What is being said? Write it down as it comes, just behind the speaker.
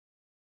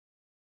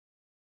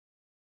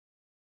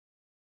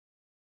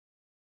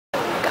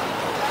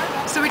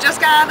So we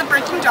just got out of the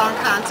Breaking Dawn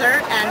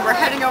concert, and we're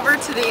heading over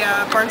to the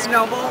Barnes &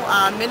 Noble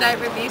midnight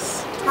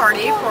release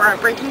party for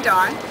Breaking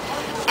Dawn.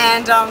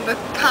 And the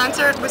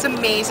concert was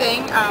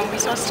amazing.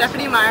 We saw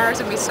Stephanie Meyer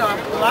and we saw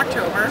Blue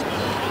October.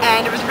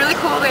 And it was really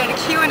cool. They had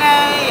a Q&A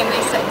and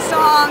they sang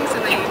songs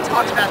and they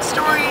talked about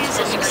stories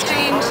and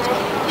exchanged,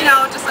 you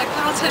know, just like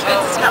little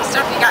tidbits how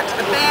Stephanie got to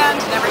the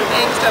band and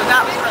everything. So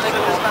that was really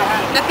cool.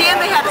 And at the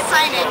end they had a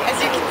signing, as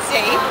you can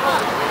see.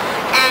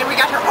 And we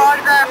got her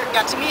autograph and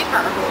got to meet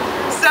her.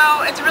 So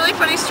it's a really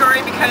funny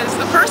story because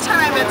the first time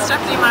I met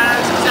Stephanie Meyer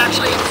was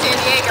actually in San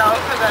Diego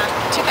for the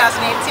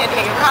 2008 San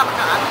Diego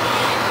Comic-Con.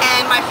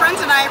 And my friends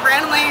and I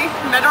randomly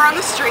met her on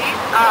the street.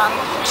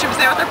 She was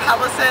there with her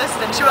publicist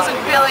and she wasn't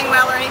feeling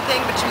well or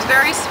anything, but she was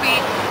very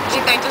sweet.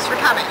 She thanked us for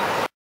coming.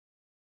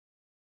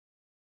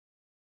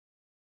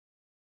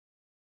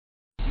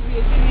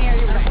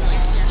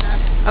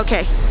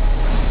 Okay.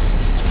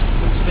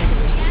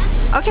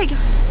 Okay.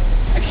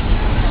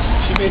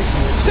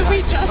 So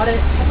we just left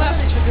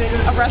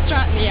a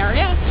restaurant in the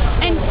area,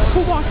 and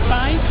who walked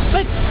by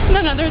but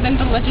none other than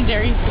the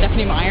legendary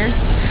Stephanie Meyer.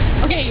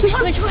 Okay,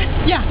 like,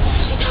 yeah,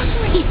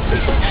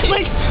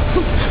 like,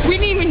 we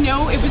didn't even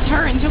know it was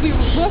her until we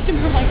looked and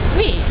we were like,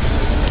 wait,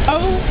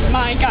 oh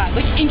my god,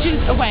 like inches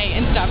away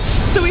and stuff.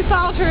 So we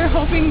followed her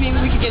hoping maybe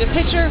we could get a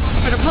picture,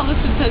 but her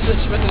publicist says that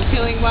she wasn't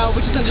feeling well,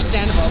 which is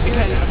understandable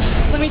because,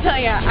 let me tell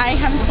you, I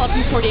haven't slept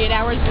in 48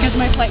 hours because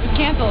my flight was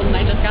canceled and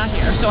I just got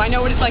here, so I know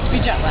what it's like to be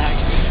jet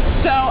lagged.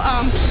 So,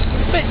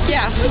 but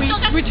yeah, we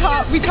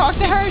talked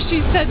to her.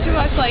 She said to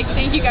us, like,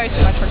 thank you guys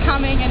so much for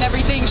coming and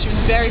everything. She was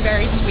very,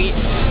 very sweet.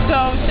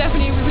 So,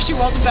 Stephanie, we wish you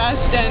all the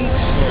best and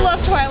love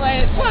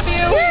Twilight. Love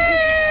you.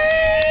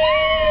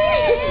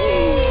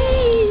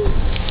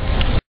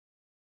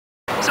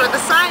 So at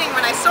the signing,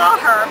 when I saw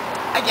her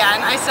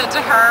again, I said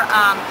to her,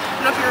 I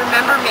don't know if you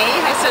remember me,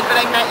 I said, but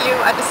I met you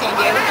at the San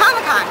Diego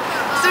Comic-Con.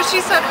 So she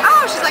said,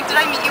 oh, she's like, did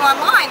I meet you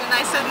online? And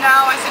I said, no.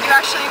 I said, you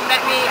actually met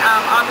me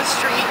on the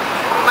street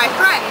with my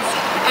friends.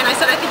 And I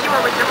said, I think you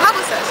were with your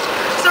publicist.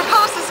 So her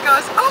publicist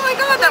goes, oh my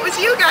god, that was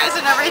you guys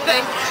and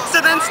everything. So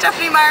then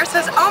Stephanie Meyer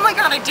says, oh my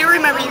god, I do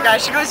remember you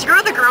guys. She goes,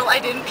 you're the girl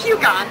I didn't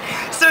puke on.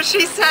 So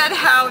she said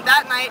how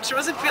that night she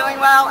wasn't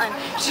feeling well and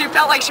she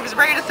felt like she was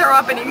ready to throw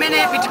up any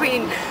minute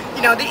between,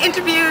 you know, the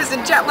interviews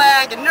and jet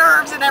lag and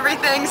nerves and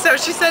everything. So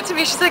she said to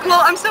me, she's like,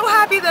 well, I'm so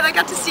happy that I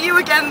got to see you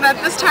again, that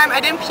this time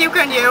I didn't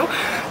puke on you.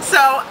 So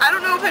I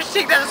don't know if I should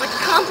take that as like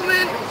a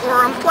compliment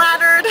or I'm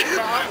flattered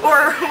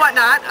or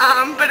whatnot,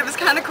 but it was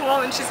kind of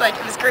cool. And she's like,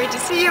 it was great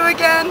to see you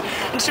again.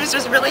 And she was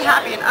just really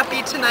happy and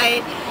upbeat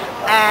tonight.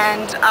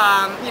 And,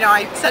 you know,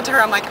 I said to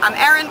her, I'm like, I'm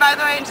Erin, by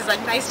the way, and she's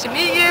like, nice to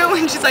meet you.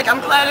 And she's like, I'm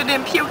glad I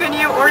didn't puke on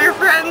you or your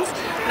friends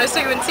when I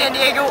saw you in San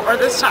Diego or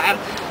this time.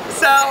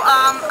 So,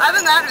 other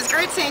than that, it was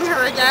great seeing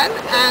her again,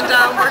 and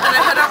we're going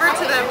to head over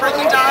to the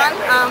Breaking Dawn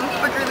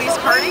book release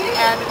party,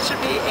 and it should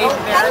be a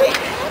very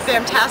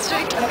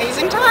fantastic,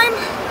 amazing time.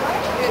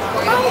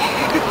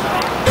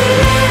 Bye.